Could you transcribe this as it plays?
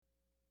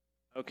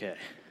Okay,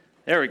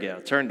 there we go,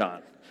 turned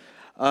on.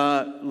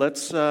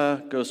 Let's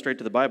go straight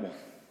to the Bible.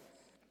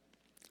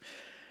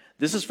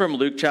 This is from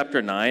Luke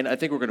chapter 9. I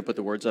think we're going to put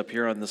the words up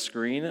here on the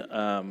screen.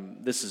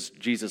 This is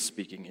Jesus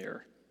speaking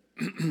here.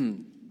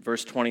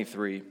 Verse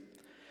 23.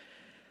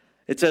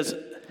 It says,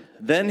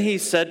 "Then he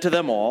said to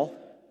them all,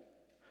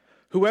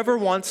 'Whoever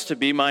wants to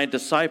be my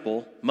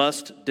disciple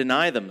must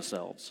deny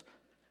themselves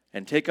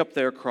and take up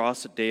their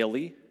cross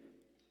daily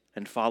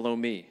and follow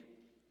me.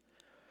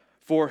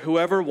 For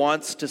whoever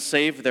wants to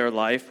save their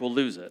life will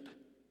lose it,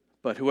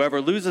 but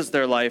whoever loses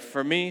their life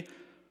for me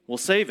will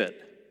save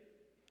it.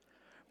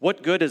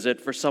 What good is it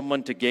for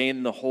someone to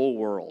gain the whole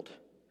world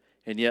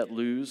and yet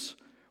lose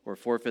or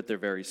forfeit their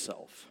very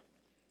self?'"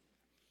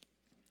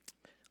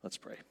 Let's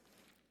pray.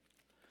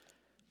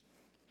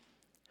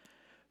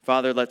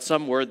 Father, let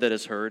some word that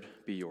is heard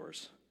be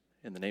yours.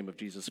 In the name of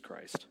Jesus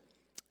Christ,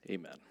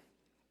 amen.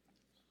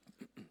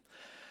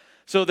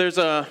 So there's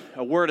a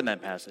word in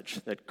that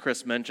passage that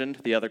Chris mentioned,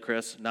 the other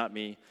Chris, not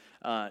me,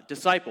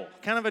 disciple.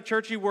 Kind of a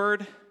churchy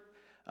word.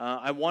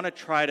 I want to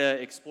try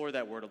to explore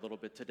that word a little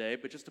bit today,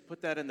 but just to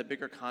put that in the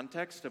bigger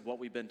context of what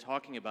we've been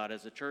talking about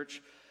as a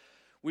church,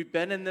 we've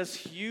been in this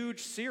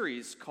huge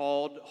series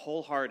called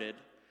Wholehearted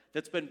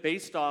that's been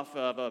based off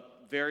of a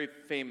very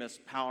famous,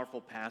 powerful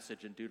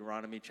passage in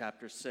Deuteronomy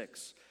chapter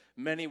 6.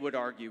 Many would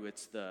argue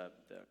it's the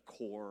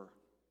core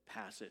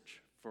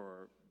passage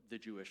for the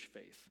Jewish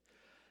faith.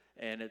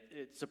 And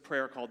it's a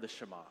prayer called the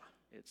Shema.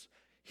 It's,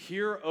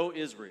 "Hear, O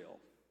Israel."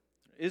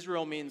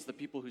 Israel means the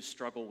people who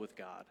struggle with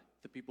God,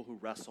 the people who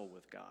wrestle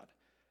with God.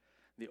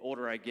 The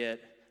older I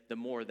get, the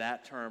more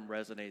that term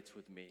resonates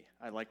with me.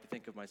 I like to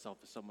think of myself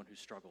as someone who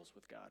struggles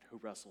with God, who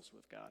wrestles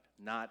with God.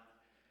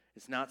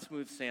 It's not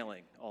smooth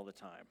sailing all the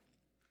time.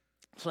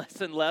 Less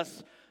and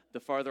less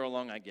the farther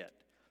along I get.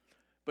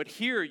 But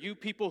here, you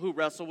people who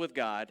wrestle with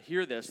God,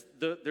 hear this.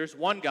 There's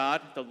one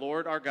God. The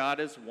Lord our God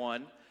is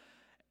one.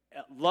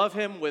 Love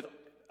him with,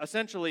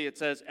 essentially it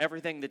says,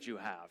 everything that you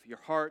have. Your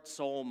heart,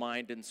 soul,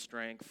 mind, and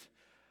strength.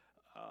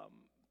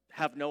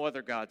 Have no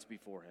other gods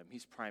before him.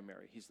 He's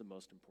primary. He's the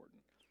most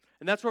important.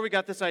 And that's where we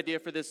got this idea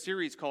for this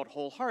series called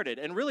Wholehearted.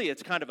 And really,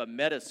 it's kind of a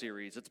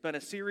meta-series. It's been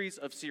a series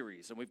of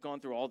series. And we've gone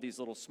through all these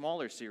little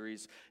smaller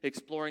series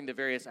exploring the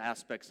various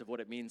aspects of what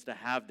it means to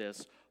have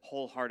this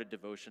wholehearted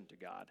devotion to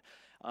God.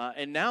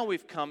 And now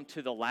we've come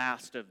to the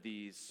last of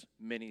these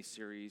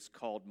mini-series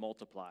called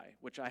Multiply,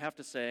 which I have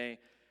to say,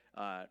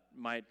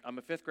 I'm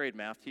a fifth grade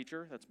math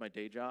teacher. That's my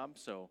day job.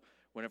 So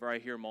whenever I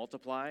hear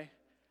multiply,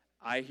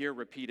 I hear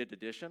repeated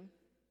addition.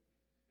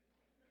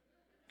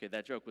 Okay,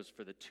 that joke was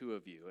for the two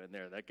of you in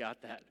there that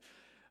got that.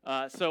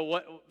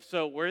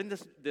 So we're in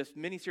this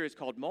mini-series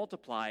called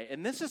Multiply,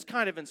 and this is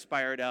kind of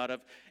inspired out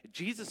of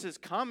Jesus'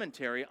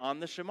 commentary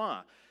on the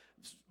Shema.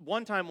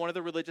 One time, one of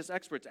the religious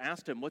experts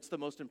asked him, "What's the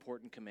most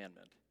important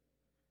commandment?"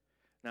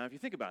 Now, if you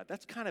think about it,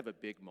 that's kind of a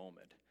big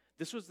moment.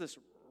 This was this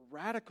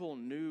radical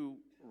new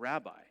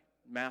rabbi,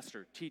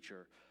 master,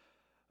 teacher,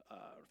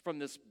 from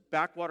this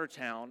backwater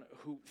town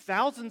who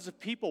thousands of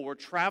people were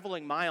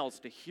traveling miles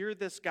to hear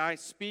this guy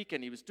speak,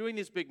 and he was doing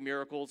these big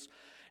miracles.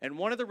 And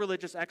one of the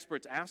religious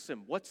experts asked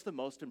him, "What's the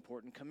most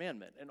important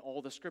commandment in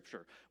all the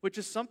scripture?" Which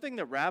is something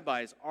the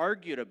rabbis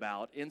argued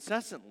about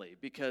incessantly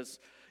because,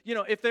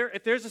 if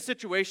there's a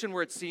situation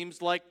where it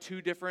seems like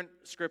two different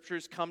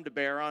scriptures come to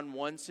bear on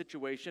one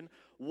situation,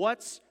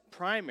 what's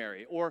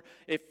primary? Or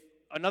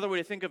another way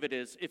to think of it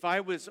is, if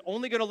I was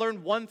only going to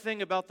learn one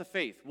thing about the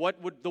faith, what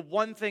would the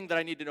one thing that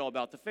I need to know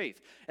about the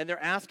faith? And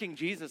they're asking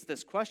Jesus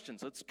this question,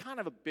 so it's kind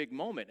of a big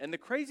moment. And the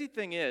crazy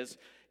thing is,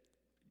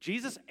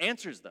 Jesus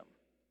answers them.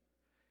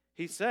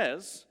 He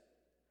says,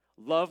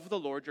 "Love the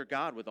Lord your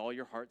God with all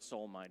your heart,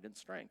 soul, mind, and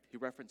strength." He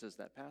references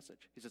that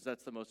passage. He says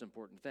that's the most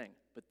important thing.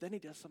 But then he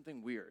does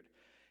something weird.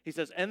 He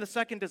says, "And the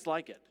second is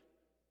like it."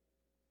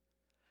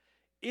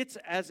 It's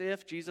as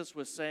if Jesus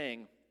was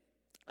saying,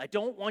 I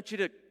don't want you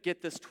to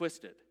get this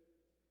twisted.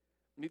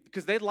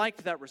 Because they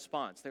liked that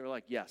response. They were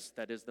like, yes,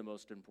 that is the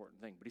most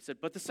important thing. But he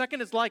said, but the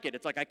second is like it.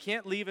 It's like, I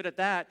can't leave it at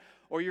that,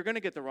 or you're going to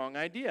get the wrong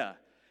idea.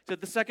 He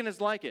said, the second is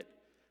like it.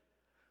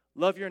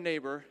 Love your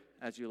neighbor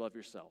as you love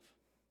yourself.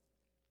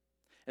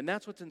 And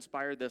that's what's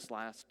inspired this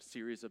last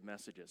series of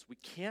messages. We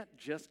can't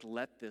just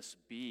let this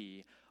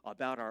be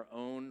about our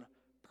own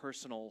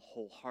personal,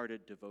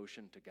 wholehearted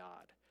devotion to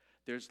God.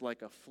 There's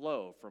like a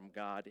flow from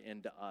God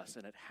into us,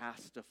 and it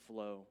has to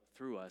flow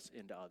through us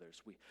into others.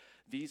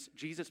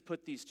 Jesus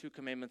put these two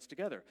commandments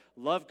together.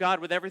 Love God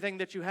with everything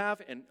that you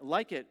have, and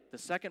like it, the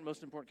second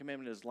most important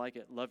commandment is like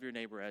it, love your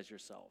neighbor as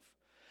yourself.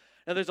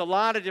 Now, there's a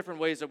lot of different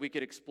ways that we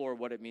could explore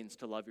what it means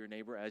to love your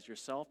neighbor as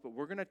yourself, but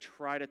we're going to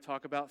try to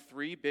talk about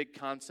three big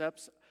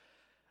concepts,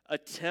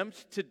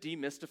 attempt to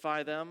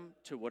demystify them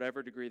to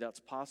whatever degree that's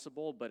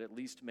possible, but at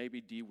least maybe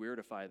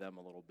de-weirdify them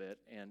a little bit.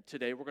 And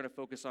today we're going to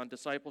focus on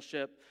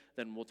discipleship,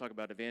 then we'll talk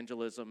about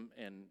evangelism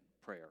and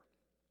prayer.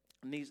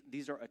 And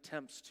these are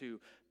attempts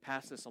to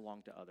pass this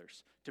along to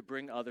others, to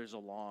bring others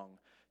along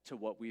to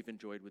what we've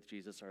enjoyed with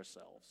Jesus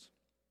ourselves.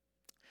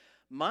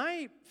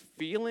 My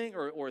feeling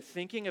or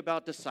thinking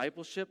about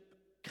discipleship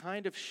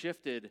kind of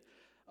shifted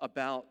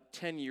about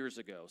 10 years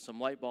ago. Some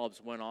light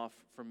bulbs went off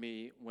for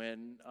me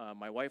when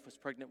my wife was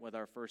pregnant with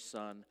our first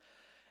son.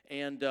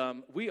 And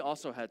we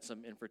also had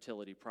some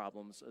infertility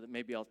problems that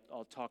maybe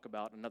I'll talk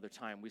about another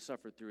time. We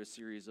suffered through a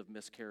series of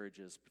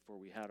miscarriages before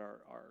we had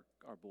our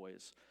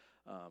boys.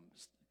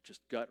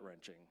 Just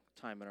gut-wrenching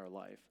time in our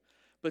life.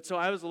 But so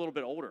I was a little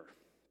bit older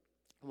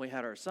when we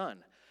had our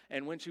son.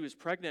 And when she was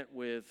pregnant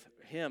with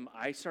him,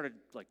 I started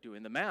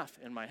doing the math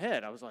in my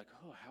head. I was like,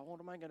 oh, how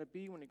old am I going to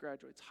be when he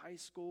graduates high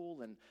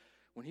school and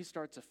when he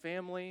starts a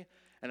family?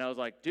 And I was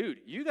like, dude,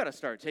 you got to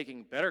start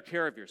taking better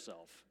care of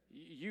yourself.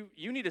 You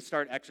need to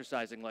start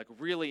exercising,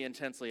 really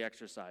intensely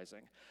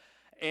exercising.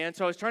 And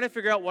so I was trying to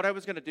figure out what I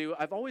was going to do.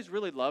 I've always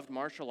really loved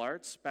martial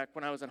arts. Back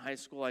when I was in high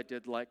school, I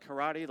did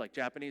karate,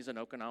 Japanese and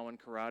Okinawan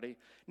karate.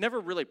 Never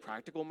really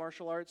practical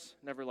martial arts,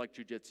 never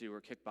jiu-jitsu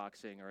or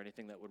kickboxing or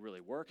anything that would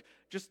really work.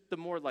 Just the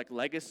more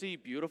legacy,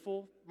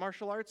 beautiful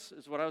martial arts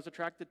is what I was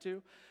attracted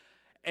to.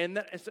 And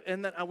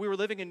then we were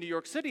living in New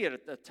York City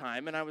at the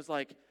time, and I was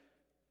like,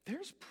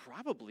 there's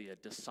probably a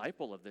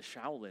disciple of the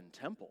Shaolin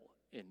Temple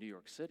in New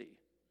York City.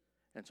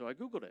 And so I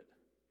Googled it.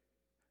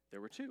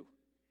 There were two.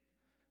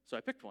 So I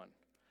picked one.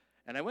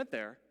 And I went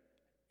there,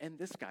 and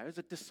this guy was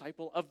a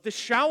disciple of the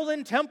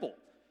Shaolin Temple.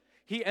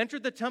 He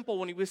entered the temple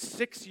when he was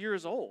 6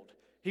 years old.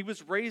 He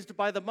was raised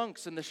by the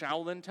monks in the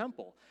Shaolin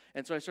Temple.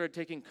 And so I started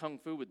taking Kung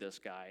Fu with this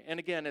guy. And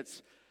again,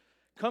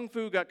 Kung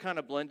Fu got kind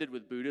of blended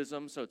with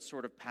Buddhism, so it's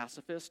sort of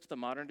pacifist, the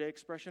modern-day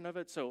expression of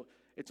it. So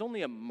it's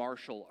only a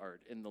martial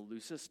art in the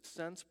loosest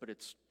sense, but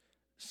it's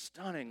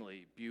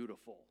stunningly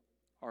beautiful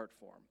art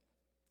form.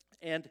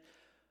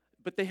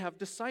 But they have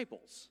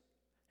disciples.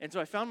 And so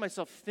I found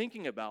myself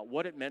thinking about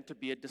what it meant to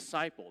be a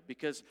disciple,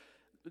 because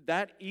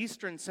that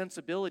Eastern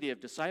sensibility of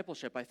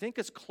discipleship, I think,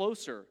 is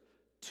closer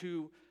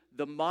to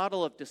the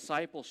model of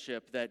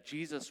discipleship that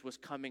Jesus was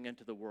coming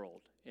into the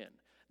world in.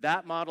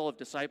 That model of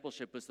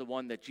discipleship was the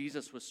one that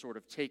Jesus was sort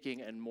of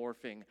taking and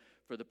morphing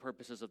for the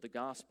purposes of the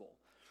gospel.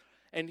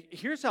 And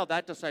here's how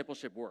that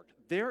discipleship worked.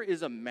 There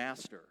is a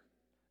master.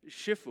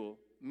 Shifu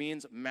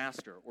means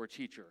master or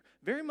teacher,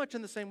 very much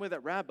in the same way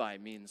that rabbi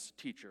means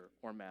teacher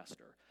or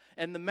master.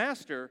 And the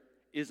master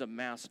is a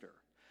master.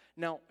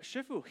 Now,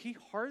 Shifu, he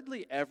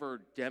hardly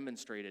ever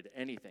demonstrated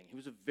anything. He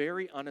was a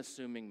very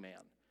unassuming man,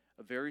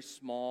 a very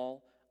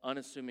small,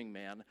 unassuming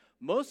man.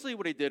 Mostly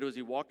what he did was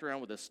he walked around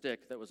with a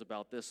stick that was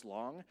about this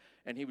long,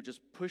 and he would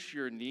just push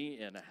your knee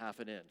in a half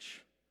an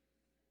inch.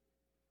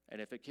 And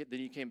then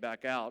you came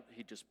back out,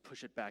 he'd just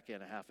push it back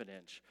in a half an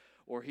inch.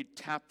 Or he'd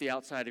tap the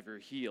outside of your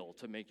heel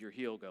to make your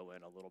heel go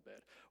in a little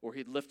bit. Or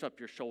he'd lift up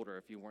your shoulder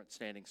if you weren't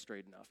standing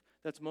straight enough.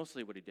 That's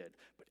mostly what he did.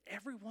 But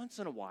every once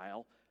in a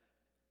while,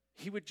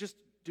 he would just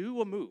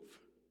do a move.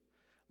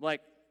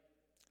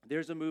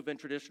 There's a move in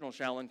traditional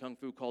Shaolin Kung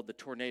Fu called the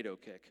tornado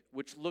kick,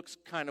 which looks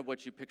kind of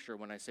what you picture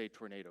when I say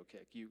tornado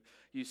kick.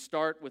 You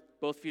start with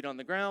both feet on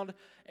the ground,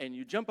 and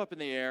you jump up in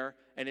the air,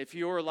 and if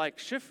you're like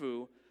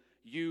Shifu,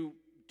 you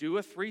do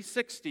a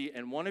 360,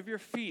 and one of your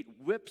feet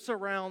whips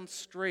around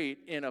straight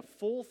in a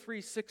full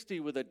 360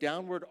 with a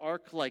downward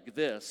arc like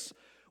this,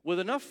 with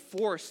enough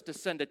force to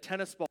send a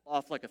tennis ball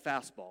off like a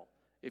fastball,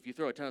 if you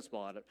throw a tennis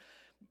ball at it.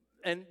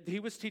 And he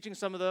was teaching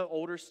some of the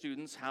older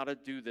students how to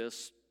do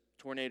this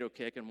tornado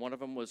kick, and one of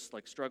them was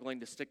struggling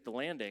to stick the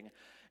landing,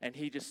 and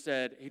he just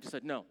said,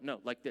 no,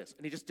 like this,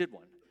 and he just did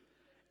one.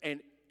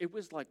 And it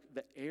was like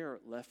the air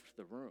left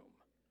the room.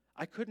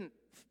 I couldn't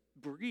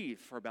breathe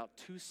for about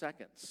 2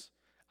 seconds.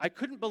 I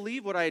couldn't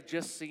believe what I had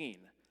just seen.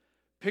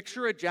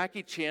 Picture a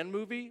Jackie Chan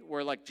movie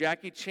where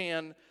Jackie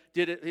Chan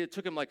did it. It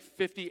took him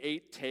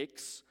 58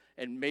 takes,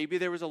 and maybe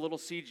there was a little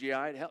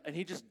CGI, and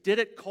he just did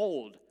it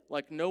cold,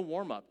 no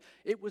warm-up.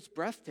 It was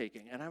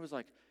breathtaking, and I was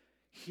like,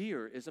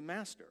 here is a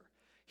master.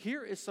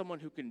 Here is someone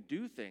who can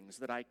do things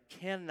that I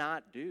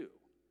cannot do.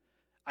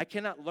 I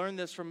cannot learn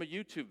this from a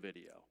YouTube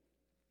video.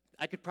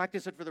 I could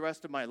practice it for the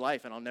rest of my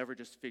life, and I'll never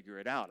just figure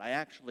it out. I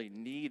actually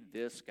need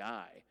this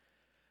guy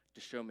to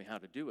show me how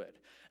to do it.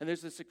 And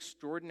there's this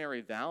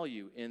extraordinary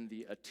value in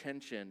the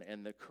attention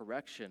and the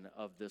correction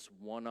of this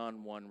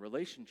one-on-one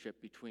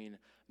relationship between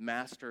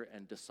master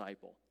and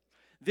disciple.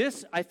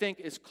 This, I think,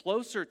 is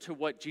closer to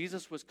what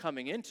Jesus was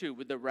coming into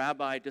with the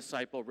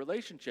rabbi-disciple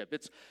relationship.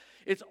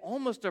 It's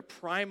almost a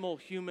primal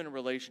human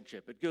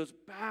relationship. It goes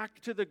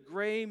back to the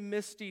gray,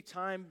 misty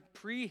time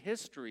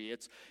prehistory.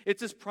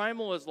 It's as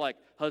primal as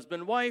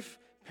husband-wife,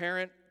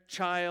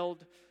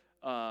 parent-child,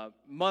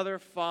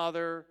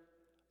 mother-father,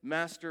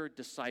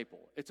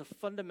 master-disciple. It's a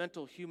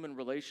fundamental human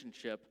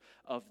relationship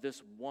of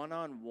this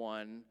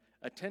one-on-one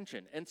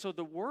attention. And so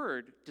the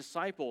word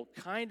disciple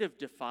kind of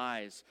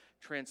defies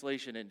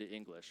translation into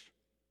English,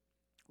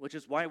 which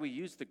is why we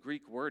use the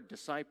Greek word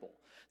disciple.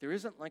 There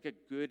isn't a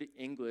good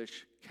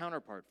English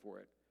counterpart for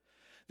it.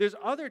 There's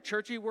other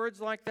churchy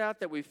words like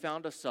that we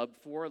found a sub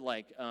for,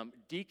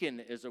 deacon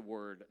is a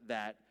word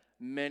that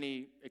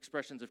many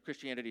expressions of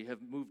Christianity have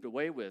moved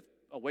away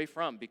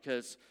from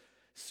because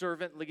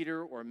servant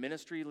leader or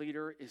ministry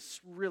leader is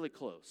really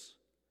close.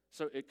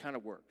 So it kind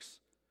of works.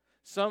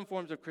 Some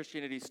forms of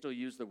Christianity still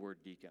use the word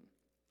deacon.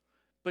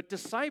 But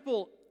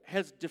disciple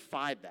has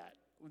defied that.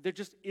 There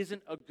just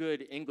isn't a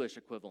good English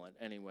equivalent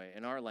anyway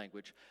in our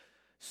language.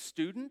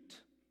 Student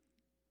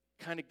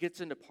kind of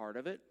gets into part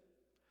of it,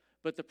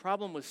 but the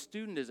problem with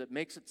student is it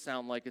makes it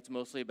sound like it's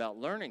mostly about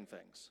learning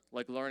things,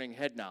 like learning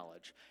head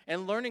knowledge.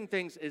 And learning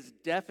things is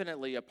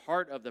definitely a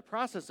part of the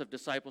process of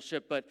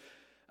discipleship, but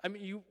I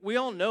mean, we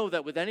all know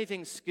that with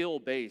anything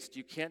skill-based,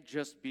 you can't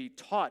just be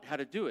taught how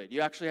to do it.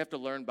 You actually have to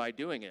learn by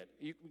doing it.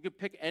 You could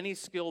pick any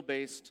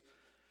skill-based,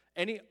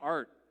 any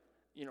art,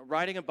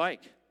 riding a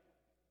bike.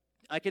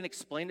 I can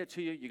explain it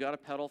to you. You got to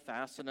pedal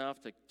fast enough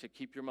to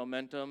keep your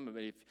momentum. I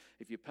mean,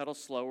 if you pedal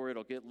slower,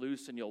 it'll get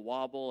loose and you'll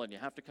wobble, and you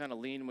have to kind of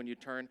lean when you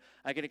turn.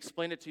 I can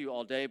explain it to you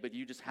all day, but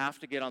you just have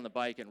to get on the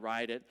bike and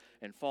ride it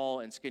and fall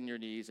and skin your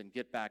knees and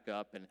get back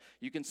up. And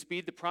you can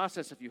speed the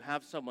process if you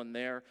have someone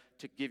there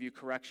to give you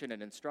correction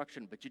and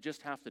instruction, but you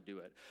just have to do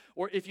it.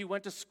 Or if you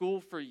went to school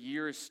for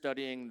years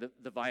studying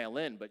the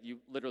violin, but you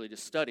literally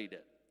just studied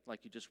it,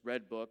 like you just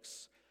read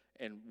books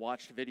and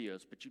watched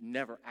videos, but you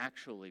never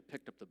actually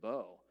picked up the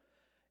bow.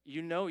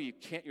 You're not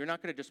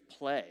going to just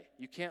play.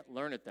 You can't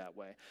learn it that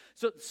way.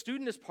 So the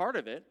student is part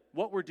of it.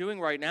 What we're doing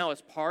right now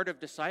is part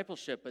of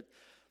discipleship,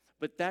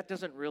 but that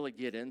doesn't really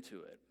get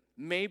into it.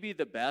 Maybe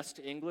the best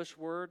English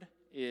word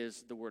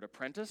is the word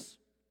apprentice.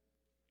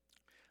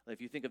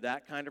 If you think of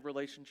that kind of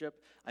relationship.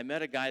 I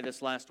met a guy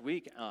this last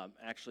week,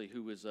 actually,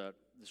 who was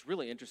this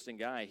really interesting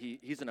guy.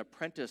 He's an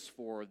apprentice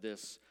for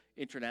this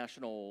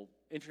internationally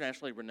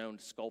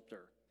renowned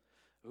sculptor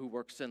who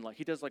works in,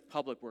 he does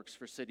public works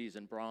for cities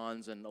in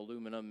bronze and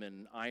aluminum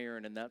and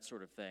iron and that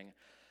sort of thing.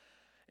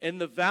 And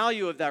the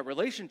value of that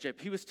relationship,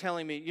 he was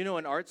telling me, in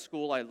art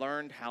school I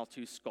learned how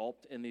to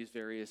sculpt in these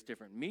various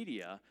different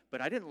media,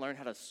 but I didn't learn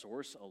how to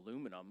source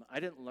aluminum. I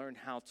didn't learn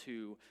how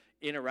to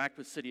interact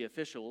with city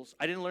officials.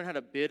 I didn't learn how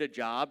to bid a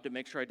job to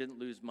make sure I didn't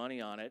lose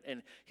money on it.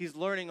 And he's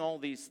learning all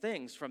these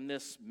things from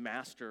this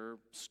master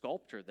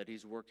sculptor that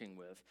he's working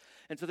with.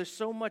 And so there's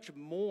so much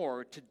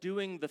more to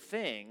doing the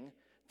thing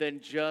than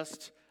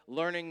just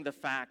learning the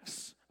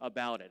facts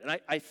about it. And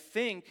I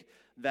think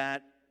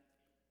that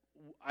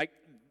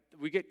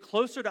we get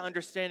closer to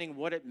understanding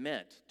what it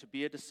meant to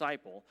be a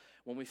disciple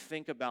when I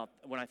think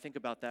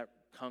about that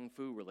kung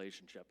fu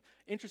relationship.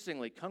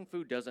 Interestingly, kung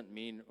fu doesn't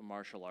mean a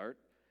martial art.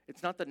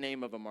 It's not the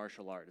name of a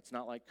martial art. It's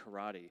not like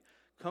karate.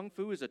 Kung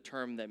fu is a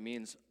term that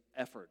means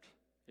effort.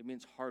 It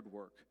means hard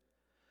work.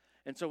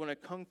 And so when a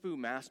kung fu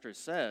master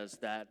says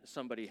that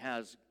somebody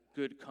has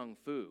good kung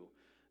fu,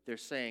 they're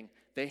saying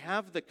they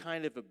have the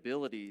kind of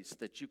abilities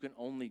that you can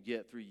only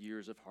get through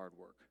years of hard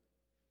work,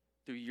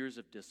 through years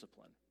of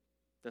discipline.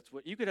 That's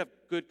what you could have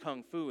good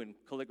kung fu in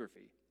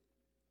calligraphy,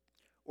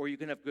 or you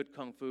can have good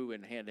kung fu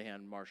in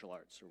hand-to-hand martial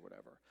arts or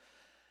whatever.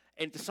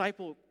 And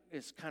disciple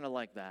is kind of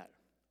like that.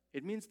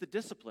 It means the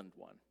disciplined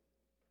one.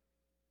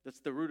 That's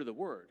the root of the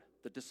word,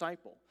 the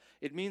disciple.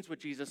 It means what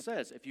Jesus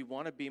says. If you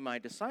want to be my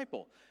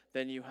disciple,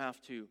 then you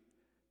have to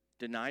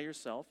deny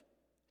yourself,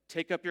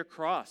 take up your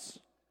cross,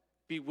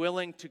 be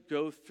willing to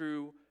go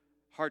through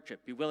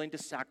hardship, be willing to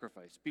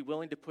sacrifice, be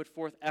willing to put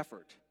forth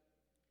effort,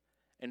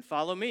 and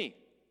follow me.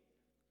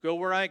 Go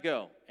where I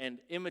go and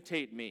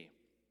imitate me.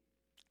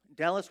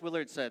 Dallas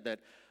Willard said that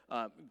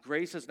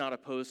grace is not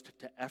opposed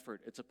to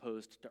effort, it's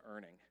opposed to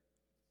earning.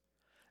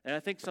 And I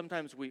think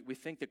sometimes we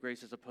think that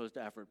grace is opposed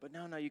to effort, but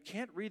no, you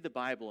can't read the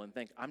Bible and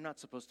think, I'm not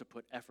supposed to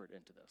put effort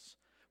into this.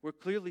 We're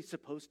clearly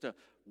supposed to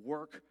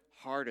work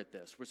hard at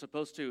this. We're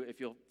supposed to, if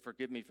you'll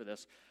forgive me for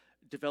this,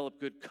 develop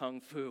good kung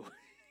fu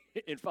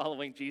in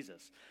following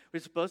Jesus. We're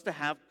supposed to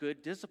have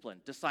good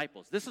discipline,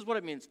 disciples. This is what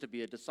it means to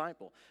be a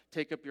disciple.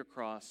 Take up your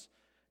cross,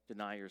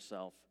 deny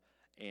yourself,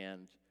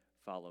 and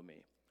follow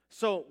me.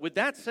 So with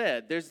that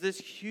said, there's this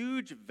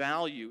huge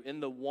value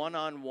in the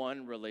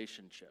one-on-one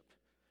relationship.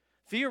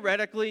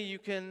 Theoretically, you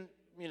can,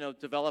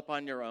 develop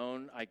on your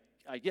own.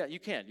 Yeah, you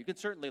can. You can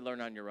certainly learn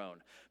on your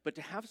own. But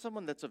to have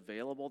someone that's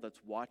available, that's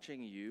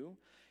watching you,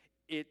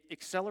 it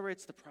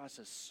accelerates the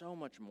process so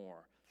much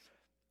more.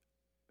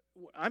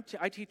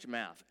 I teach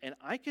math, and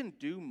I can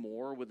do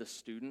more with a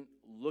student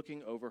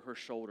looking over her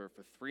shoulder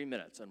for 3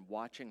 minutes and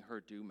watching her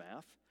do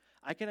math.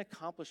 I can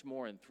accomplish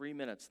more in 3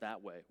 minutes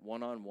that way,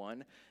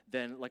 one-on-one,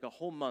 than like a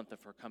whole month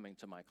of her coming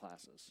to my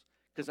classes.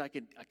 Because I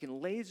can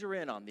laser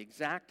in on the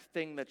exact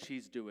thing that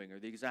she's doing or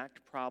the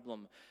exact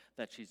problem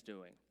that she's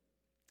doing.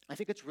 I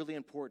think it's really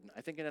important.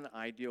 I think in an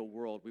ideal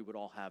world, we would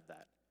all have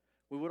that.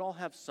 We would all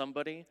have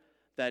somebody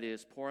that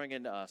is pouring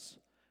into us,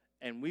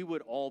 and we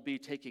would all be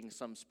taking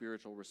some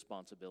spiritual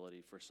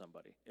responsibility for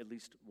somebody, at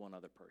least one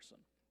other person.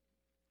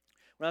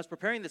 When I was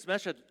preparing this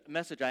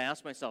message, I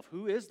asked myself,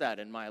 who is that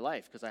in my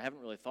life? Because I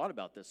haven't really thought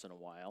about this in a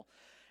while.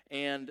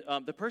 And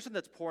the person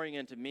that's pouring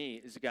into me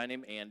is a guy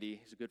named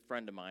Andy. He's a good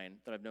friend of mine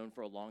that I've known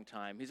for a long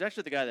time. He's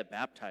actually the guy that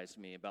baptized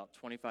me about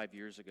 25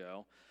 years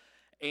ago.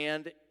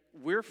 And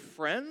we're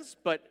friends,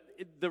 but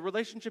the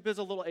relationship is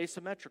a little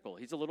asymmetrical.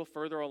 He's a little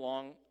further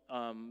along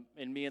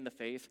in me in the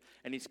faith,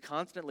 and he's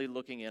constantly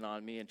looking in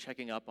on me and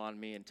checking up on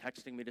me and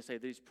texting me to say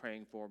that he's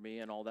praying for me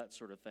and all that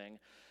sort of thing.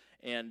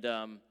 And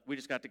we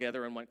just got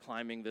together and went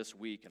climbing this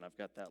week, and I've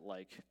got that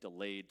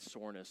delayed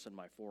soreness in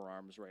my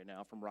forearms right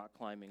now from rock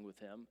climbing with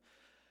him.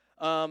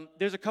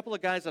 There's a couple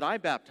of guys that I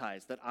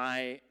baptized that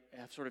I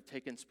have sort of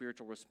taken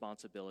spiritual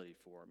responsibility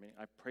for. I mean,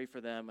 I pray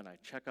for them and I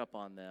check up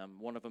on them.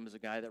 One of them is a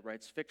guy that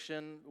writes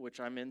fiction, which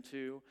I'm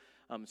into,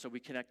 so we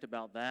connect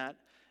about that.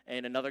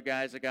 And another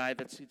guy is a guy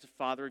he's a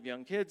father of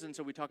young kids, and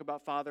so we talk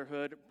about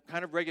fatherhood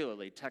kind of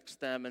regularly,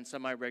 text them and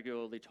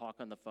semi-regularly talk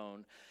on the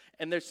phone.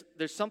 And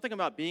there's something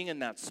about being in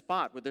that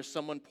spot where there's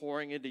someone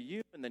pouring into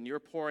you and then you're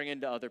pouring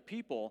into other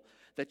people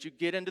that you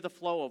get into the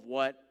flow of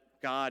what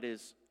God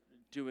is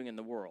doing in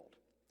the world.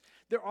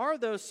 There are,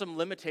 though, some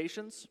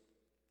limitations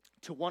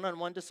to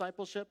one-on-one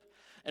discipleship,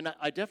 and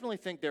I definitely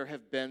think there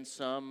have been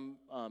some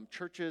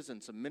churches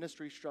and some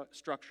ministry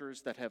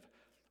structures that have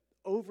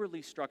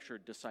overly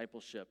structured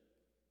discipleship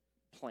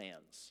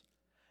plans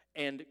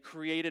and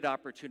created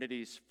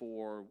opportunities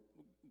for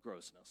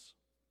grossness,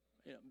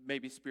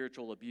 maybe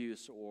spiritual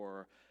abuse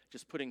or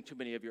just putting too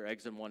many of your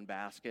eggs in one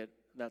basket,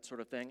 that sort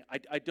of thing.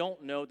 I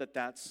don't know that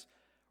that's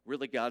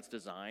really God's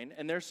design,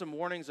 and there's some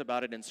warnings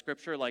about it in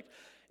Scripture, like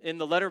in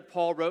the letter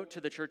Paul wrote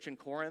to the church in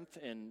Corinth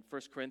in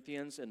 1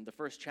 Corinthians, in the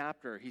first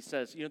chapter, he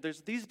says,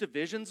 there's these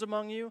divisions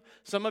among you.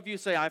 Some of you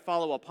say, I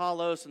follow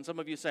Apollos, and some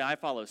of you say, I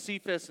follow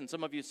Cephas, and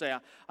some of you say,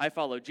 I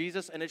follow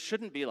Jesus, and it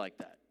shouldn't be like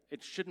that.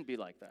 It shouldn't be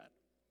like that.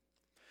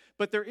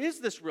 But there is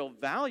this real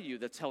value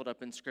that's held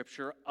up in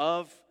Scripture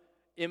of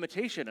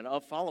imitation and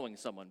of following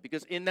someone.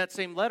 Because in that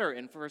same letter,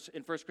 in 1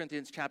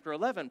 Corinthians chapter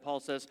 11, Paul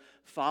says,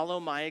 follow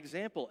my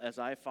example as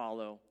I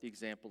follow the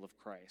example of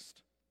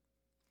Christ.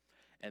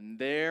 And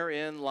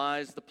therein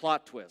lies the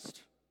plot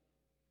twist.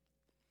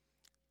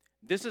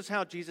 This is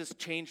how Jesus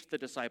changed the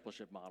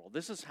discipleship model.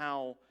 This is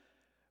how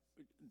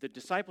the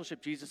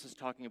discipleship Jesus is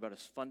talking about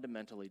is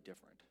fundamentally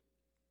different.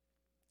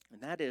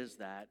 And that is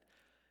that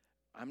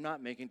I'm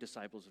not making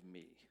disciples of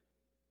me.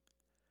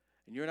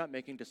 And you're not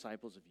making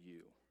disciples of you.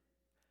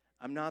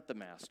 I'm not the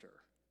master,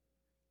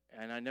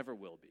 and I never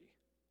will be,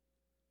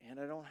 and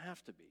I don't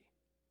have to be.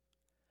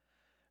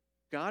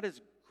 God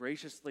is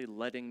graciously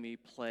letting me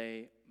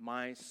play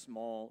my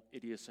small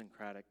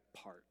idiosyncratic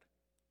part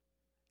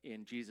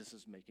in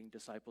Jesus' making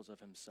disciples of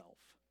himself.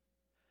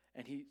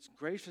 And he's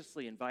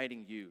graciously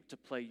inviting you to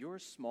play your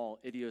small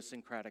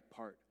idiosyncratic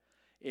part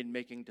in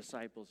making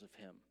disciples of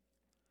him.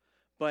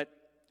 But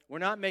we're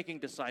not making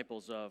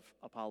disciples of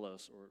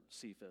Apollos or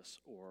Cephas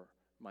or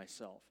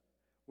myself.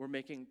 We're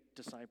making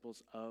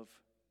disciples of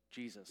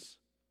Jesus.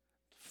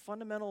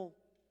 Fundamental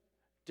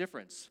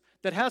difference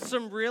that has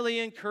some really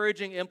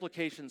encouraging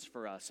implications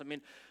for us. I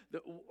mean,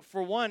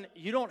 for one,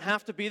 you don't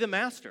have to be the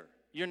master.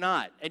 You're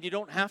not, and you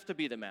don't have to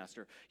be the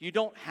master. You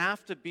don't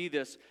have to be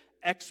this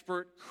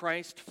expert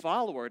Christ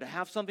follower to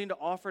have something to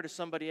offer to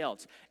somebody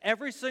else.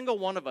 Every single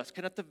one of us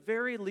can at the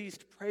very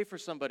least pray for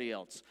somebody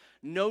else.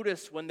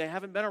 Notice when they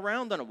haven't been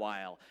around in a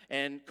while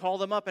and call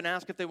them up and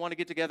ask if they want to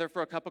get together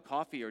for a cup of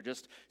coffee or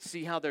just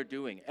see how they're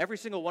doing. Every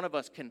single one of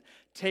us can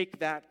take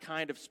that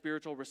kind of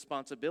spiritual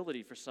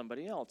responsibility for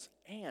somebody else.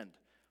 And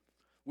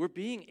we're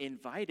being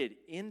invited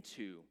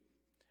into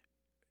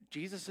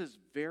Jesus'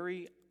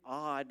 very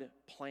odd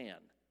plan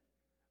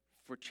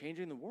for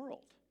changing the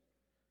world.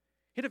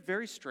 He had a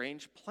very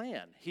strange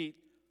plan. He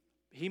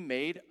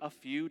made a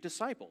few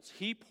disciples.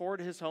 He poured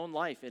his own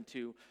life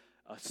into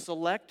a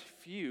select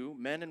few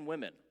men and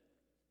women.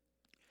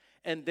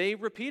 And they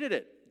repeated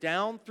it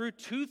down through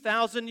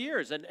 2,000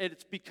 years. And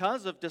it's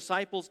because of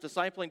disciples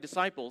discipling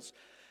disciples.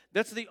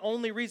 That's the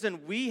only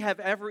reason we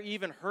have ever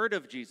even heard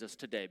of Jesus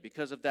today,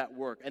 because of that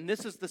work. And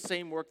this is the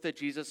same work that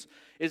Jesus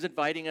is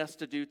inviting us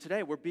to do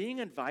today. We're being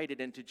invited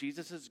into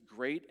Jesus'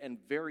 great and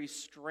very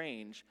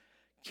strange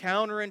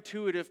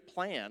counterintuitive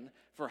plan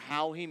for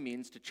how he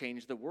means to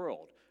change the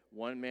world.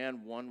 One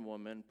man, one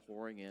woman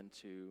pouring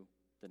into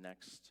the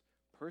next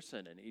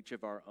person in each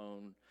of our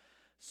own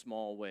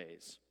small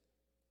ways.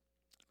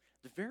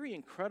 The very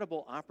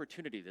incredible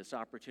opportunity, this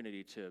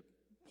opportunity to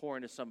pour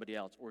into somebody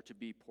else or to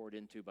be poured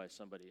into by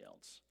somebody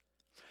else.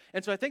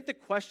 And so I think the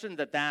question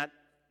that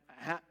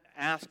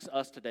asks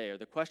us today, or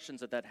the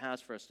questions that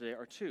has for us today,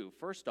 are two.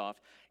 First off,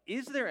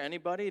 is there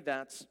anybody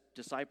that's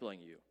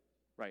discipling you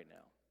right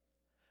now?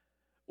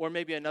 Or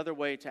maybe another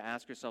way to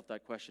ask yourself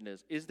that question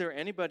is there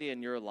anybody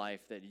in your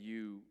life that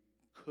you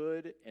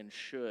could and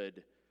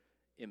should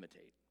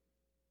imitate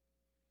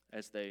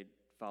as they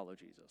follow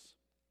Jesus?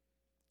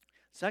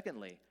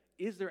 Secondly,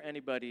 is there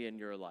anybody in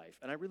your life,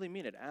 and I really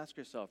mean it, ask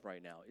yourself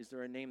right now, is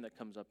there a name that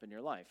comes up in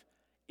your life?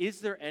 Is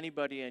there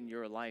anybody in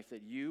your life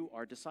that you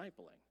are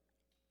discipling?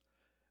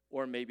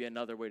 Or maybe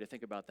another way to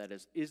think about that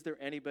is there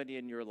anybody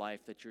in your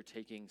life that you're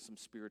taking some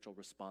spiritual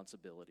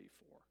responsibility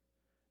for?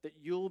 That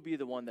you'll be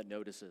the one that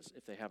notices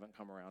if they haven't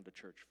come around to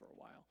church for a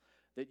while.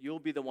 That you'll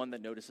be the one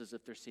that notices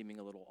if they're seeming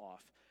a little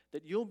off.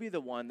 That you'll be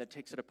the one that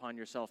takes it upon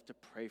yourself to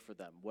pray for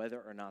them, whether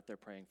or not they're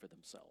praying for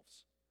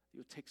themselves.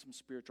 You'll take some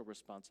spiritual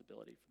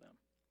responsibility for them.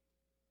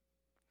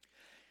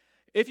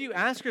 If you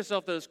ask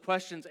yourself those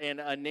questions and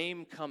a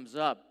name comes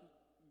up,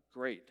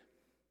 great.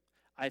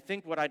 I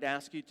think what I'd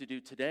ask you to do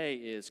today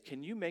is,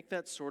 can you make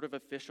that sort of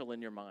official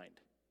in your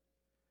mind?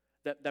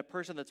 That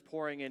person that's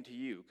pouring into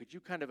you, could you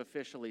kind of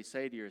officially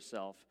say to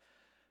yourself,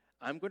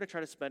 I'm going to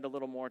try to spend a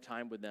little more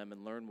time with them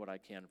and learn what I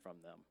can from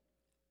them?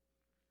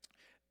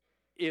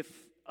 If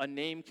a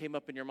name came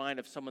up in your mind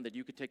of someone that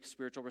you could take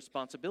spiritual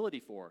responsibility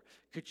for,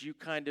 could you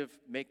kind of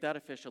make that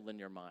official in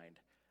your mind?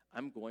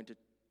 I'm going to,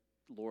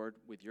 Lord,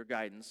 with your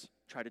guidance,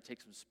 try to take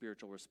some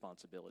spiritual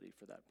responsibility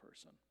for that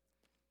person.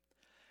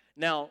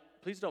 Now,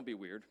 please don't be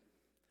weird.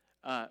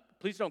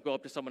 Please don't go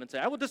up to someone and say,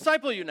 I will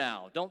disciple you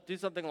now. Don't do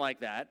something like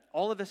that.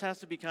 All of this has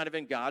to be kind of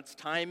in God's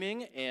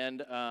timing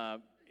and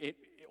it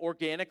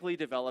organically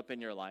develop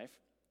in your life.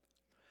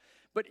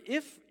 But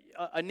if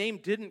a name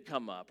didn't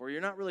come up or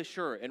you're not really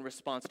sure in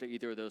response to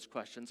either of those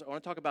questions, I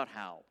want to talk about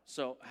how.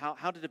 So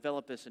how to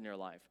develop this in your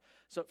life.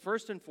 So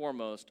first and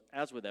foremost,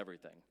 as with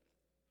everything,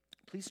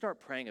 please start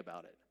praying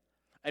about it.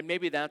 And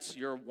maybe that's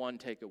your one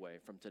takeaway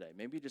from today.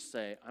 Maybe just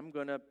say, I'm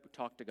going to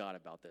talk to God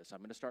about this. I'm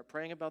going to start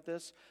praying about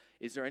this.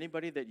 Is there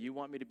anybody that you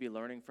want me to be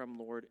learning from,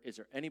 Lord? Is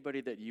there anybody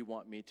that you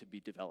want me to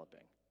be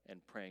developing and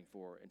praying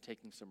for and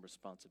taking some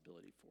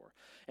responsibility for?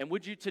 And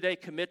would you today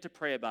commit to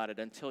pray about it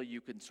until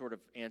you can sort of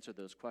answer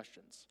those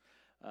questions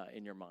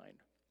in your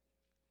mind?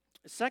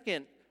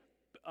 Second,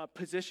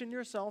 position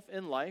yourself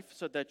in life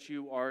so that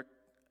you are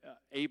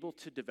able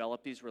to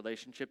develop these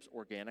relationships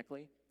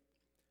organically.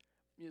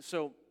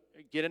 So,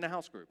 get in a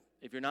house group.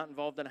 If you're not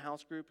involved in a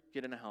house group,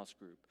 get in a house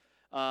group.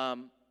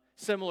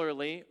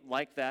 Similarly,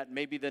 like that,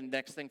 maybe the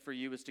next thing for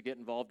you is to get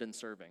involved in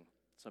serving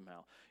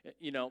somehow.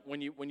 You know, when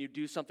you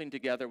do something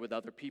together with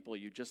other people,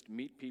 you just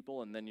meet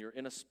people, and then you're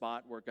in a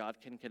spot where God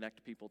can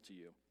connect people to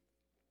you.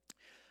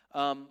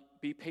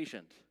 Be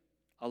patient.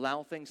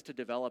 Allow things to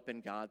develop in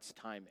God's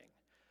timing.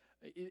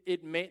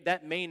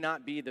 That may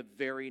not be the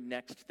very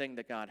next thing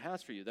that God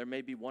has for you. There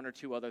may be one or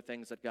two other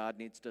things that God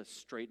needs to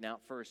straighten out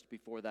first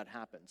before that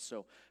happens.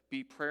 So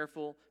be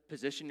prayerful,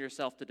 position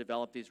yourself to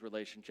develop these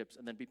relationships,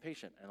 and then be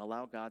patient and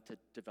allow God to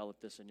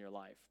develop this in your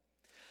life.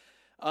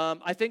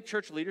 I think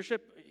church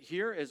leadership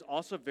here is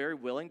also very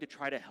willing to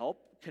try to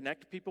help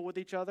connect people with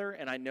each other,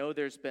 and I know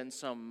there's been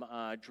some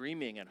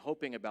dreaming and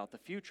hoping about the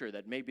future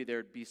that maybe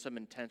there'd be some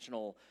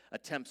intentional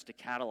attempts to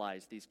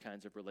catalyze these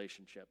kinds of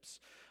relationships.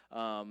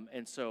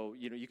 And so,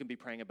 you can be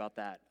praying about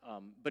that.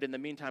 But in the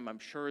meantime, I'm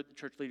sure the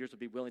church leaders would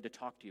be willing to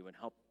talk to you and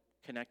help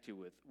connect you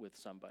with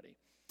somebody.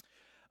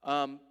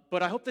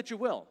 But I hope that you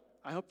will.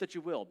 I hope that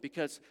you will,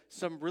 because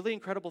some really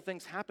incredible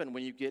things happen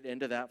when you get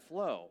into that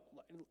flow.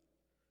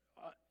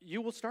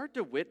 You will start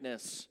to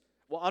witness,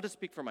 well, I'll just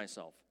speak for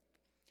myself.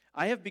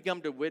 I have begun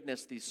to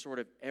witness these sort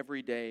of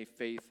everyday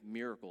faith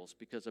miracles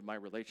because of my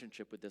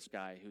relationship with this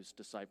guy who's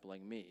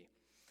discipling me.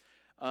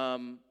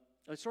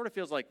 It sort of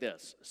feels like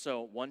this.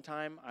 So one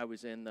time I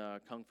was in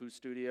the Kung Fu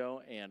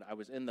studio, and I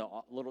was in their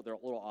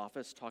little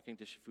office talking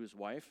to Shifu's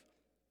wife,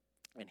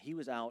 and he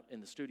was out in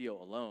the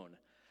studio alone,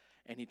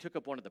 and he took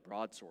up one of the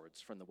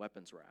broadswords from the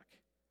weapons rack,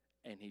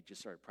 and he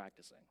just started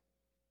practicing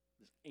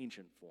this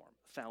ancient form,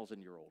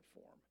 1,000-year-old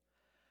form.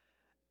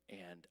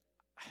 And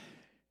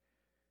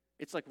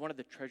it's like one of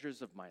the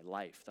treasures of my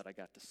life that I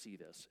got to see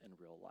this in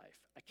real life.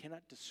 I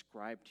cannot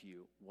describe to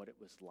you what it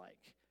was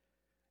like.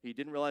 He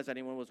didn't realize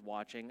anyone was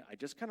watching. I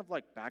just kind of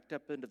backed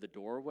up into the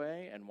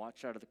doorway and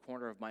watched out of the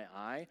corner of my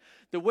eye.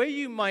 The way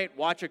you might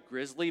watch a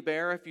grizzly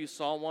bear if you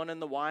saw one in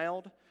the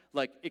wild,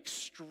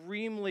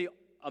 extremely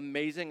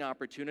amazing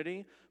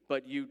opportunity,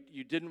 but you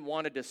didn't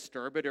want to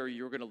disturb it or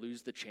you were going to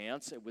lose the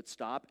chance. It would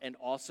stop, and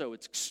also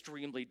it's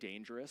extremely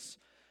dangerous.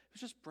 It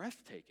was just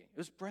breathtaking. It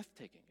was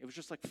breathtaking. It was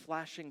just like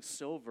flashing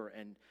silver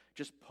and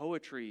just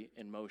poetry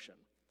in motion.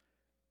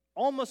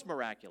 Almost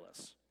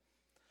miraculous.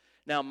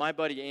 Now, my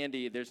buddy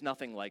Andy, there's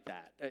nothing like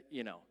that,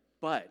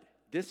 but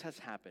this has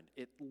happened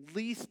at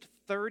least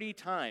 30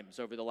 times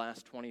over the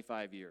last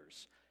 25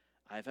 years.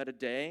 I've had a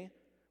day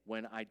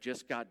when I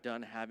just got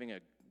done having a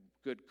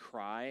good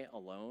cry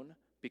alone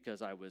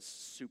because I was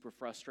super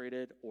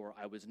frustrated, or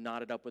I was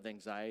knotted up with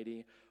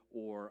anxiety,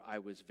 or I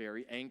was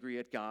very angry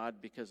at God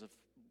because of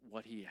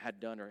what he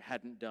had done or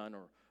hadn't done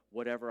or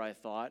whatever I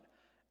thought.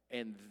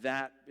 And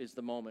that is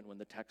the moment when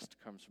the text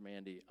comes from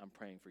Andy, I'm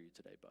praying for you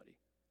today, buddy.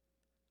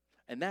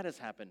 And that has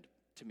happened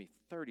to me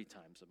 30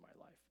 times in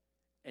my life.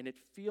 And it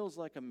feels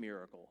like a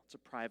miracle. It's a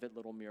private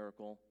little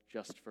miracle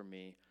just for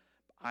me.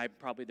 I'm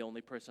probably the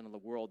only person in the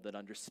world that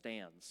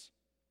understands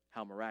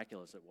how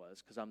miraculous it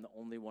was, because I'm the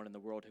only one in the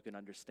world who can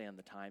understand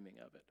the timing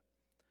of it.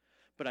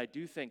 But I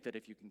do think that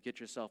if you can get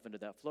yourself into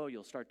that flow,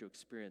 you'll start to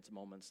experience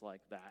moments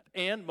like that.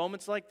 And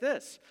moments like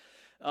this.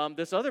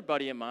 This other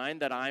buddy of mine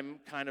that I'm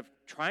kind of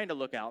trying to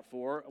look out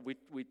for,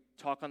 we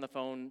talk on the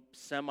phone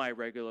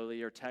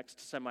semi-regularly or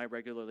text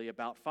semi-regularly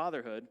about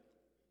fatherhood.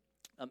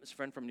 His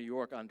friend from New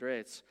York,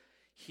 Andres,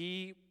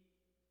 he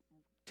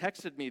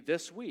texted me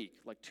this week,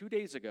 2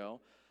 days ago,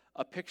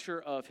 a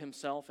picture of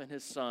himself and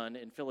his son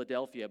in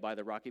Philadelphia by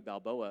the Rocky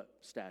Balboa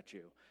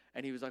statue.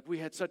 And he was like, we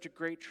had such a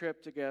great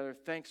trip together.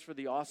 Thanks for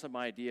the awesome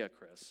idea,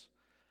 Chris.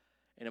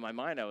 And in my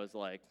mind, I was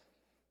like,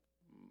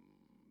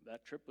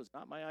 that trip was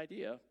not my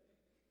idea.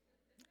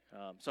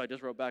 So I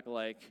just wrote back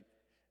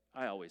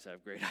I always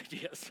have great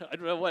ideas. I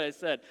don't know what I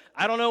said.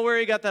 I don't know where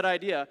he got that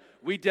idea.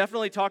 We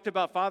definitely talked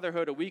about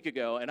fatherhood a week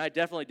ago, and I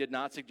definitely did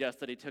not suggest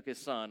that he took his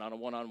son on a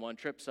one-on-one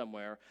trip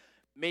somewhere.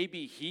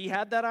 Maybe he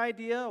had that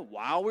idea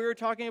while we were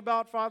talking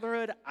about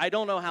fatherhood. I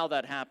don't know how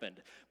that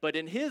happened. But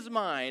in his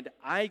mind,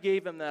 I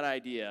gave him that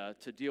idea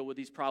to deal with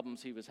these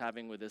problems he was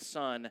having with his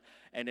son,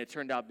 and it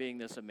turned out being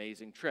this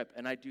amazing trip.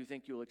 And I do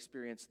think you'll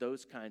experience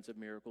those kinds of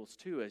miracles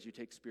too as you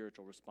take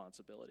spiritual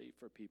responsibility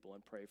for people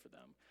and pray for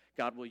them.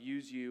 God will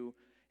use you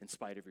in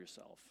spite of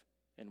yourself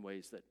in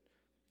ways that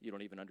you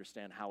don't even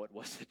understand how it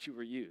was that you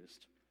were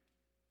used.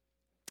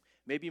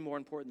 Maybe more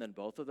important than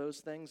both of those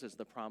things is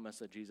the promise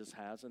that Jesus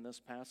has in this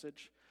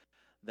passage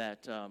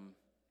that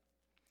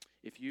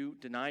if you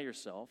deny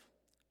yourself,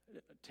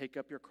 take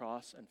up your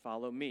cross and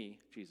follow me,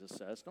 Jesus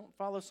says. Don't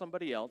follow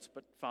somebody else,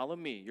 but follow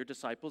me. You're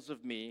disciples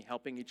of me,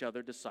 helping each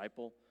other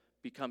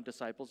become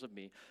disciples of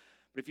me.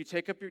 But if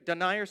you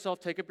deny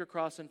yourself, take up your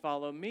cross and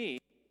follow me,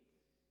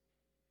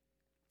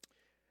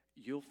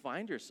 you'll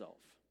find yourself.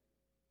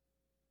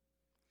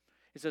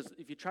 He says,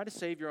 if you try to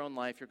save your own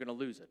life, you're going to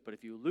lose it. But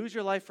if you lose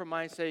your life for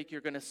my sake,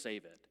 you're going to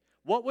save it.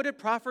 What would it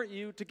profit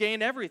you to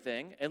gain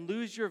everything and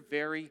lose your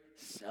very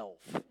self?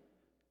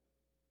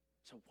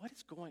 So what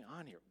is going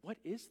on here? What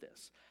is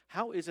this?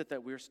 How is it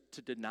that we're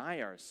to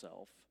deny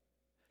ourselves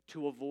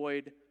to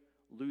avoid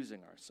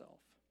losing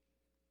ourselves?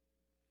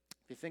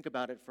 If you think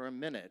about it for a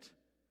minute,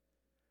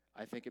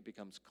 I think it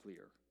becomes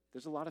clear.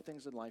 There's a lot of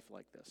things in life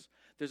like this.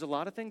 There's a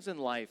lot of things in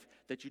life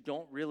that you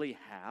don't really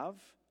have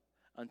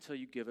until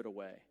you give it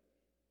away.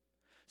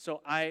 So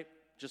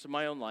just in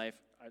my own life,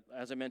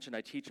 as I mentioned,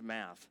 I teach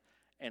math,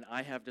 and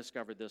I have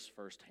discovered this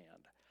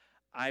firsthand.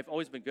 I've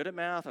always been good at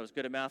math. I was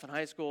good at math in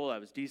high school. I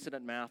was decent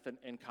at math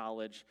in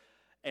college.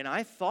 And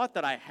I thought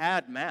that I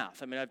had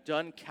math. I mean, I've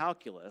done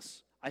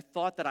calculus. I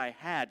thought that I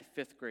had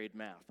fifth grade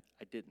math.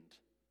 I didn't.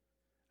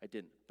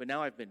 But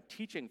now I've been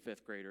teaching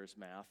fifth graders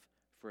math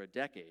for a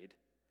decade.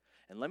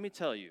 And let me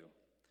tell you,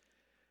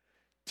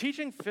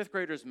 teaching fifth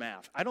graders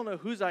math, I don't know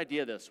whose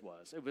idea this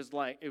was. It was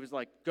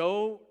like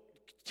go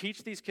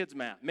teach these kids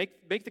math.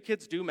 Make the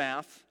kids do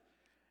math.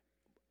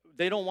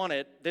 They don't want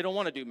it. They don't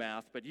want to do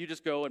math, but you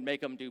just go and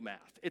make them do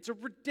math. It's a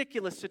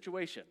ridiculous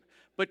situation.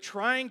 But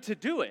trying to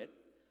do it,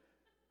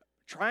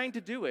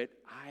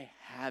 I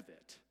have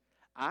it.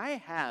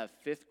 I have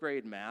fifth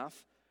grade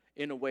math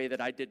in a way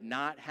that I did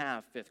not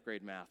have fifth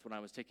grade math when I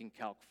was taking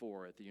Calc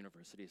 4 at the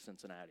University of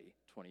Cincinnati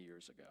 20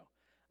 years ago.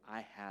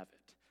 I have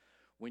it.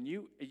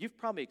 You've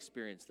probably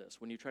experienced this.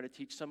 When you try to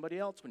teach somebody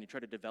else, when you try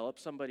to develop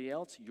somebody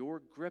else,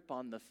 your grip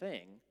on the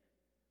thing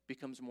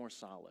becomes more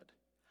solid.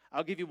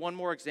 I'll give you one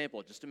more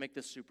example just to make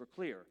this super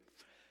clear.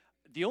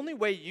 The only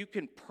way you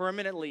can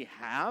permanently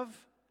have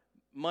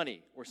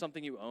money or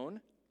something you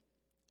own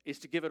is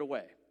to give it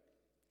away.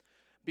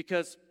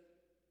 Because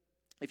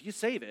if you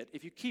save it,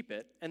 if you keep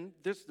it, and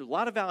there's a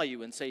lot of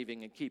value in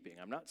saving and keeping.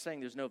 I'm not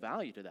saying there's no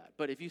value to that.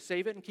 But if you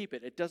save it and keep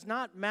it, it does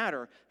not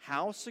matter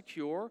how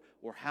secure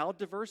or how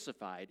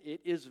diversified,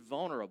 it is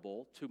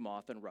vulnerable to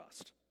moth and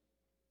rust.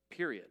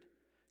 Period.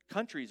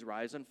 Countries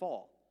rise and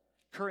fall.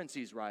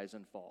 Currencies rise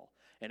and fall.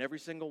 And every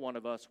single one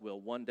of us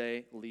will one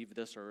day leave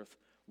this earth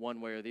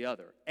one way or the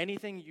other.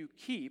 Anything you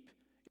keep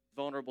is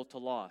vulnerable to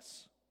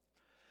loss.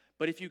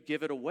 But if you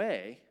give it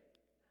away,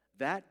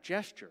 that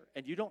gesture,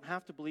 and you don't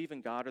have to believe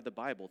in God or the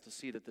Bible to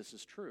see that this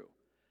is true.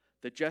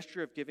 The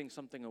gesture of giving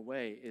something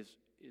away is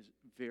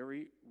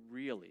very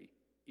really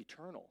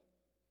eternal.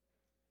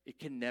 It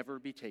can never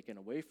be taken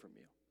away from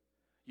you.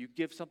 You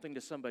give something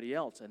to somebody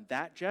else, and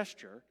that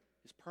gesture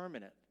is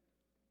permanent.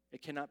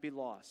 It cannot be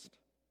lost.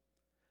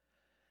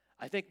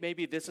 I think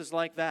maybe this is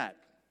like that.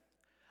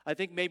 I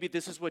think maybe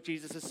this is what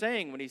Jesus is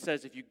saying when he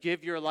says, if you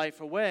give your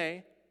life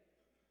away,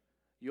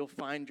 you'll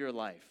find your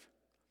life.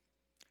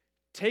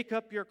 Take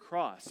up your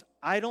cross.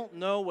 I don't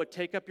know what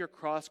take up your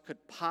cross could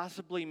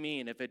possibly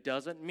mean if it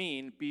doesn't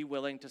mean be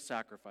willing to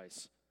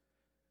sacrifice.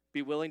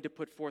 Be willing to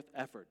put forth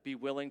effort. Be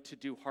willing to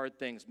do hard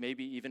things.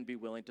 Maybe even be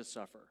willing to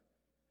suffer.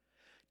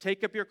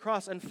 Take up your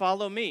cross and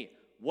follow me.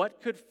 What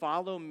could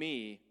follow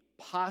me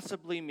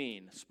possibly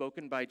mean,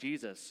 spoken by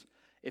Jesus,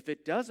 if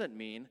it doesn't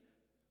mean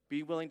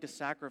be willing to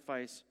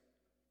sacrifice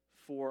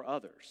for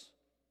others?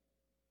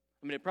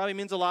 I mean, it probably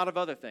means a lot of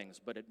other things,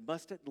 but it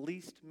must at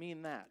least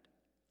mean that.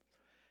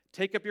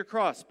 Take up your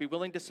cross, be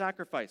willing to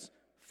sacrifice.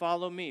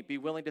 Follow me, be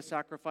willing to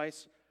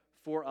sacrifice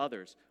for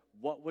others.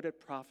 What would it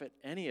profit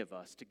any of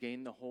us to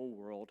gain the whole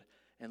world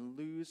and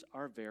lose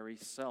our very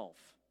self?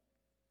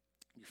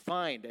 You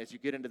find, as you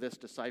get into this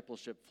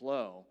discipleship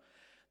flow,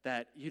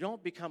 that you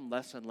don't become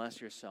less and less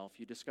yourself.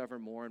 You discover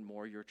more and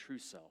more your true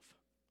self.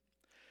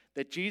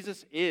 That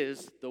Jesus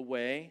is the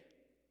way,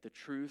 the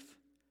truth,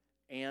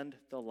 and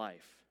the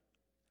life.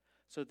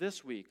 So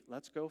this week,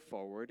 let's go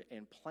forward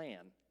and plan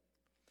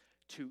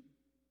to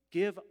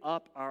give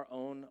up our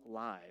own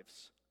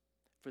lives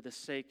for the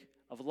sake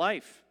of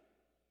life,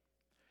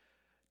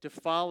 to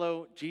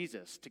follow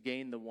Jesus, to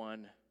gain the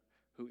one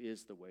who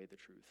is the way, the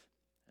truth,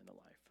 and the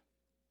life.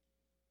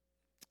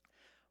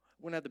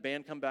 We're going to have the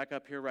band come back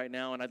up here right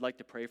now, and I'd like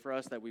to pray for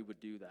us that we would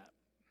do that.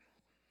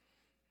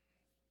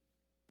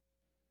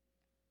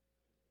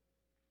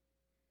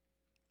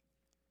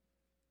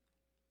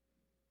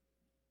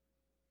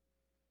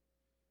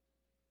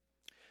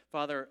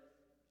 Father,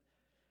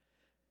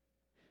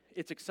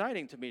 it's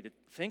exciting to me to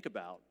think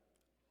about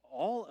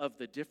all of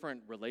the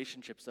different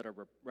relationships that are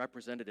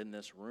represented in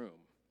this room.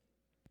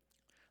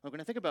 Like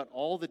when I think about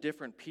all the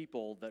different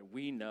people that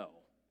we know,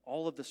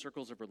 all of the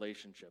circles of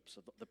relationships,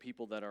 of the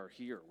people that are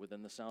here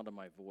within the sound of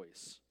my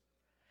voice.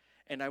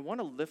 And I want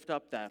to lift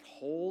up that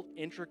whole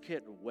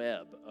intricate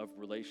web of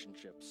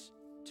relationships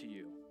to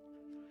you.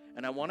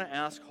 And I want to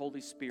ask, Holy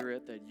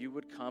Spirit, that you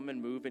would come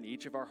and move in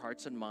each of our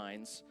hearts and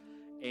minds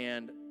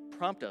and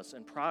prompt us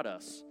and prod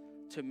us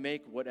to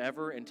make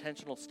whatever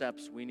intentional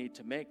steps we need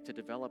to make to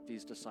develop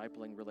these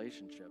discipling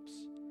relationships.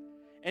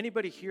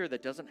 Anybody here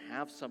that doesn't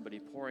have somebody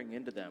pouring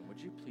into them,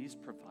 would you please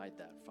provide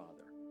that, Father?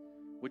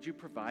 Would you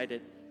provide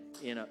it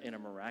in a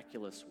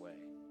miraculous way,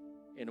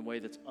 in a way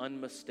that's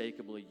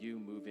unmistakably you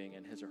moving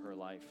in his or her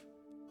life?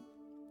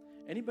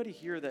 Anybody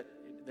here that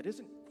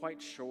isn't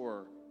quite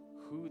sure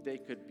who they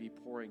could be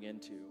pouring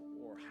into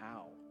or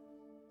how,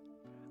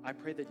 I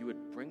pray that you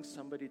would bring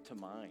somebody to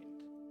mind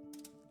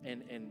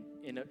and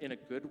in a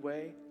good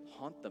way,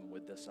 haunt them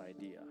with this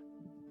idea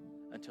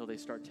until they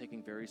start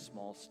taking very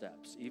small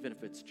steps, even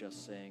if it's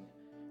just saying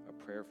a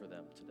prayer for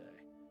them today.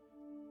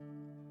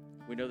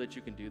 We know that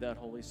you can do that,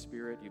 Holy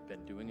Spirit. You've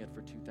been doing it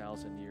for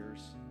 2,000 years.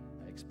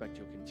 I expect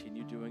you'll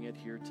continue doing it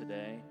here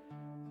today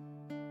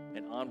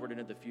and onward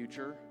into the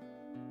future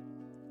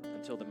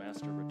until the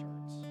Master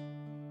returns.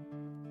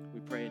 We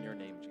pray in your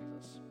name,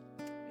 Jesus.